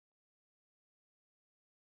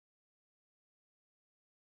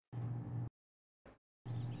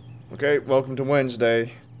Okay, welcome to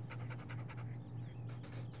Wednesday.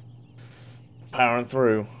 Powering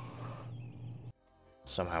through.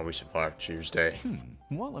 Somehow we survived Tuesday.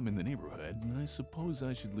 While I'm in the neighborhood, I suppose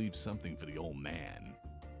I should leave something for the old man.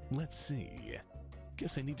 Let's see.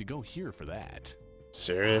 Guess I need to go here for that.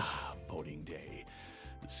 Serious? Voting day.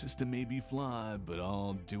 The system may be flawed, but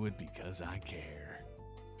I'll do it because I care.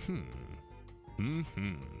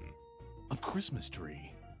 A Christmas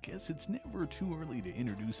tree. Guess it's never too early to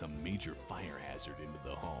introduce a major fire hazard into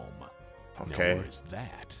the home. Okay. Now, where is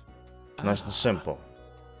that? Nice and simple.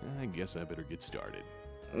 I guess I better get started.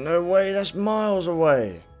 No way, that's miles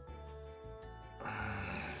away.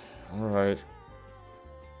 Alright.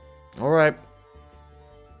 Alright.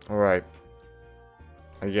 Alright.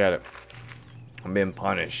 I get it. I'm being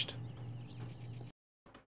punished.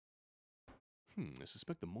 I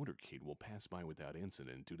suspect the motorcade will pass by without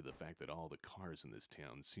incident due to the fact that all the cars in this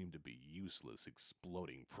town seem to be useless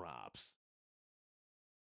exploding props.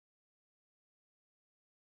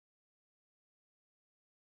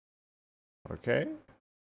 Okay.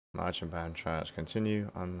 Marching band tryouts continue.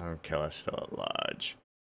 Unknown killer still at large.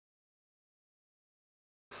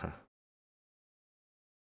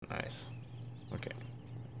 Nice. Okay.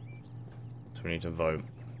 So we need to vote.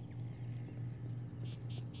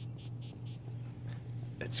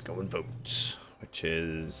 Let's go and vote. Which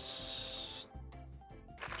is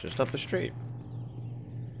just up the street.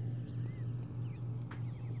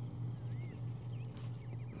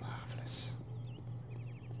 Marvelous.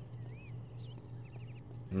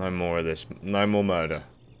 No more of this. No more murder.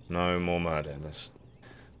 No more murder. Let's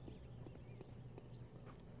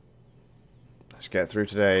get through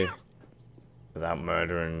today without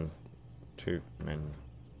murdering two men.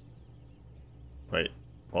 Wait,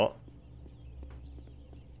 what?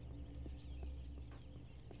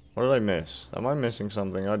 What did I miss? Am I missing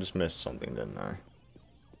something? I just missed something, didn't I?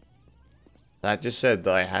 That just said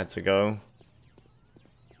that I had to go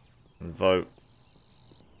and vote.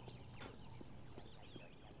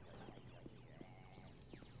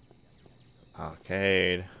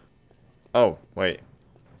 Arcade. Oh, wait.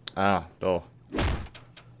 Ah, door.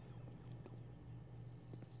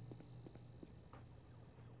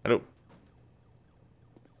 Hello.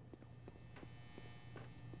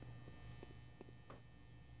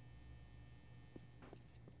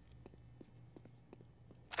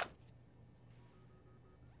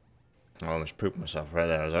 I almost pooped myself right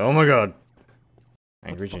there. I was like, oh my god.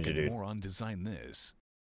 Angry Ginger Dude. Moron designed this?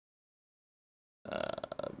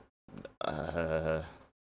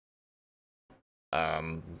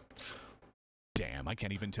 Damn, I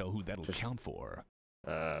can't even tell who that'll count for.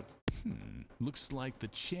 Looks like the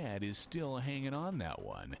Chad is still hanging on that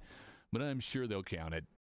one, but I'm sure they'll count it.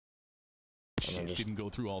 Shit didn't go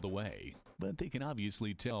through all the way, but they can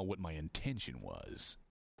obviously tell what my intention was.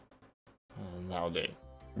 That'll do.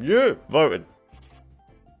 You voted.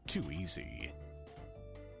 Too easy.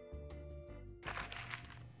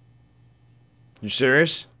 You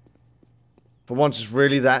serious? For once, it's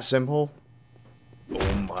really that simple?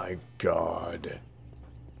 Oh my god.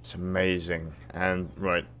 It's amazing. And,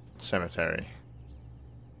 right, cemetery.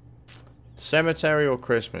 Cemetery or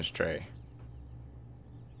Christmas tree?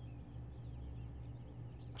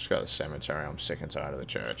 Let's go to the cemetery. I'm sick and tired of the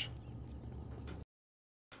church.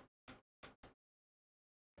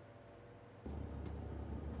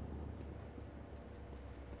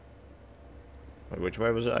 Wait, which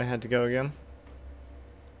way was it I had to go again?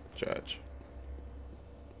 Church.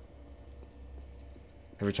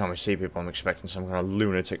 Every time I see people, I'm expecting some kind of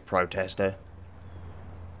lunatic protester.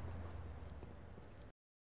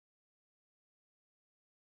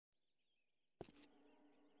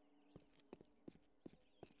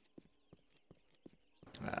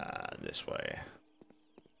 This way.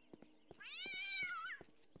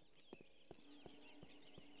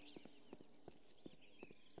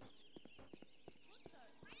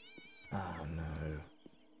 Oh no.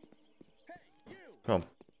 Come on,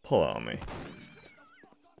 pull out on me.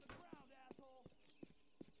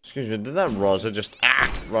 Excuse me, did that Rosa just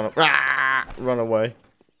run away?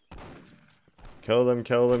 Kill them,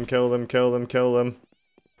 kill them, kill them, kill them, kill them.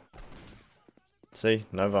 See?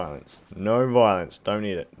 No violence. No violence. Don't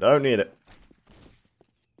need it. Don't need it.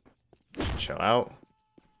 Just chill out.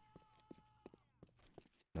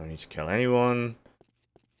 No need to kill anyone.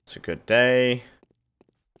 It's a good day.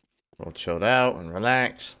 We're all chilled out and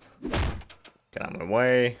relaxed. Get out of my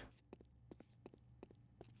way.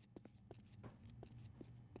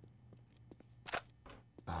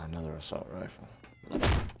 Oh, another assault rifle.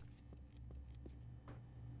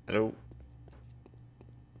 Hello.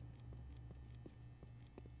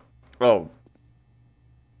 Oh.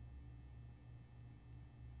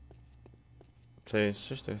 It's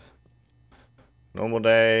just a normal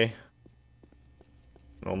day.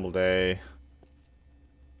 Normal day.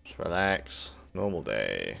 Just relax. Normal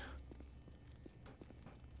day.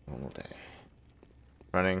 Normal day.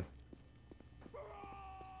 Running.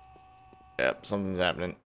 Yep, something's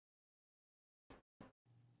happening.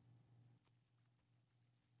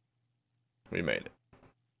 We made it.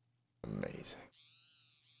 Amazing.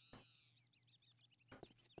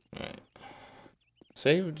 Right.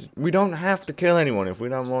 See, we don't have to kill anyone if we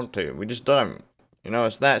don't want to. We just don't. You know,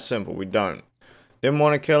 it's that simple. We don't. Didn't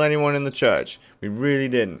want to kill anyone in the church. We really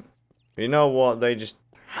didn't. But you know what? They just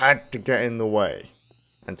had to get in the way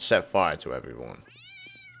and set fire to everyone.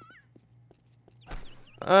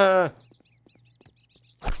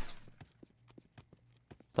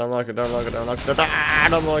 Don't like it, don't like it, don't like it. Ah,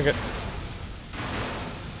 don't like it.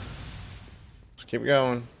 Just keep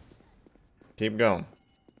going. Keep going.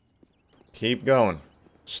 Keep going.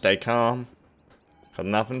 Stay calm. Got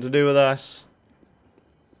nothing to do with us.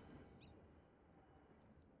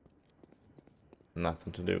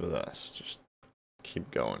 Nothing to do with us. Just keep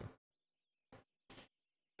going.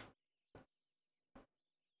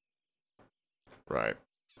 Right.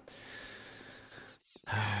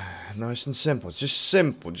 Nice and simple. It's just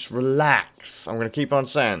simple. Just relax. I'm going to keep on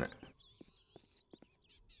saying it.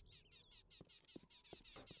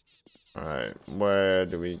 Alright, where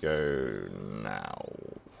do we go now?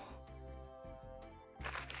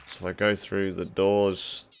 So if I go through the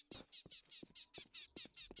doors,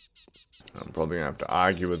 I'm probably going to have to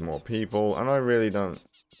argue with more people, and I really don't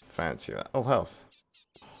fancy that. Oh, health.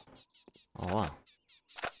 Oh, wow.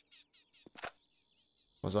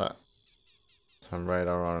 What's that? Some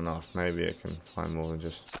radar on and off. Maybe I can find more than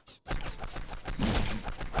just...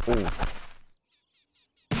 Ooh.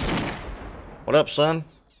 What up, son?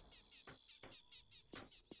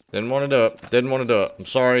 Didn't want to do it. Didn't want to do it. I'm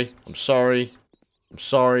sorry. I'm sorry. I'm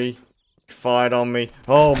sorry. You fired on me.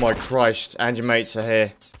 Oh my Christ. And your mates are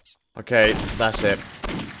here. Okay, that's it.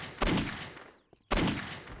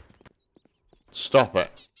 Stop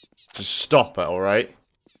it. Just stop it, alright?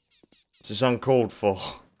 This is uncalled for.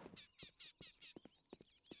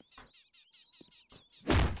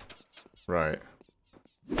 Right.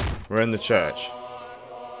 We're in the church.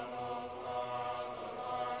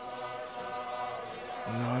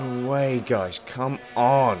 No way, guys. Come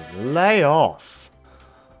on. Lay off.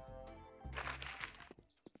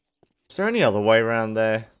 Is there any other way around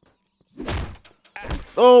there?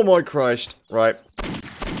 Oh my Christ. Right.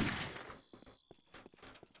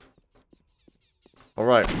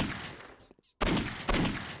 Alright.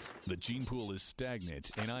 The gene pool is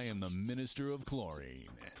stagnant, and I am the minister of chlorine.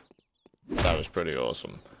 That was pretty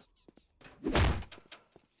awesome.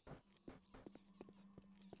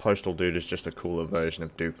 Postal Dude is just a cooler version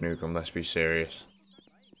of Duke Nukem, let's be serious.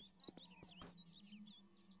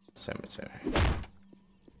 Cemetery.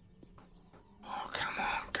 Oh, come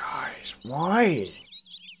on, guys. Why?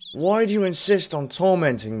 Why do you insist on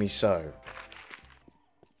tormenting me so?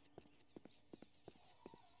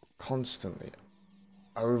 Constantly.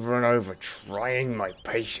 Over and over, trying my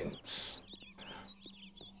patience.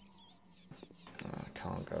 I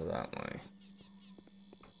can't go that way.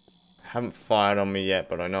 Haven't fired on me yet,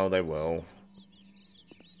 but I know they will.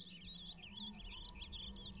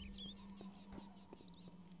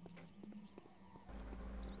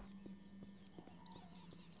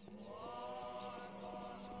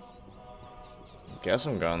 Guess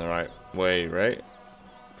I'm going the right way, right?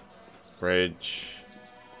 Bridge.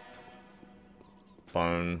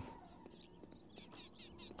 Bone.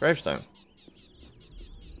 Gravestone.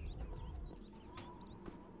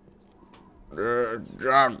 I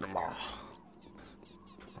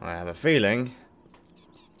have a feeling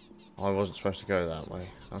I wasn't supposed to go that way.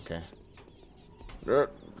 Okay.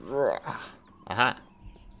 Aha.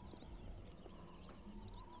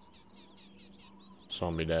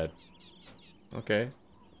 Zombie dead. Okay.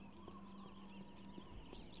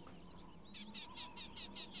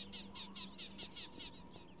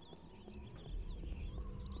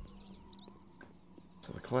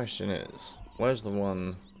 So the question is, where's the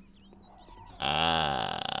one?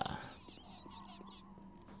 Ah.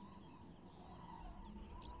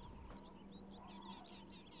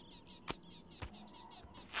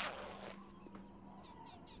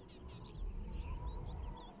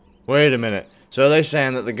 Wait a minute. So are they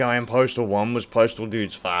saying that the guy in Postal 1 was Postal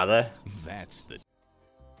Dude's father? That's the...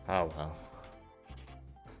 Oh, well.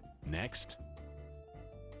 Next.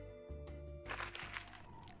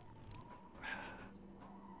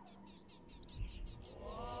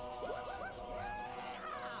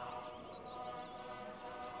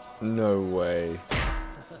 No way.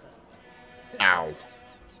 Ow.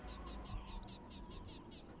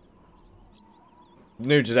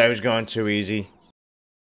 Knew today was going too easy.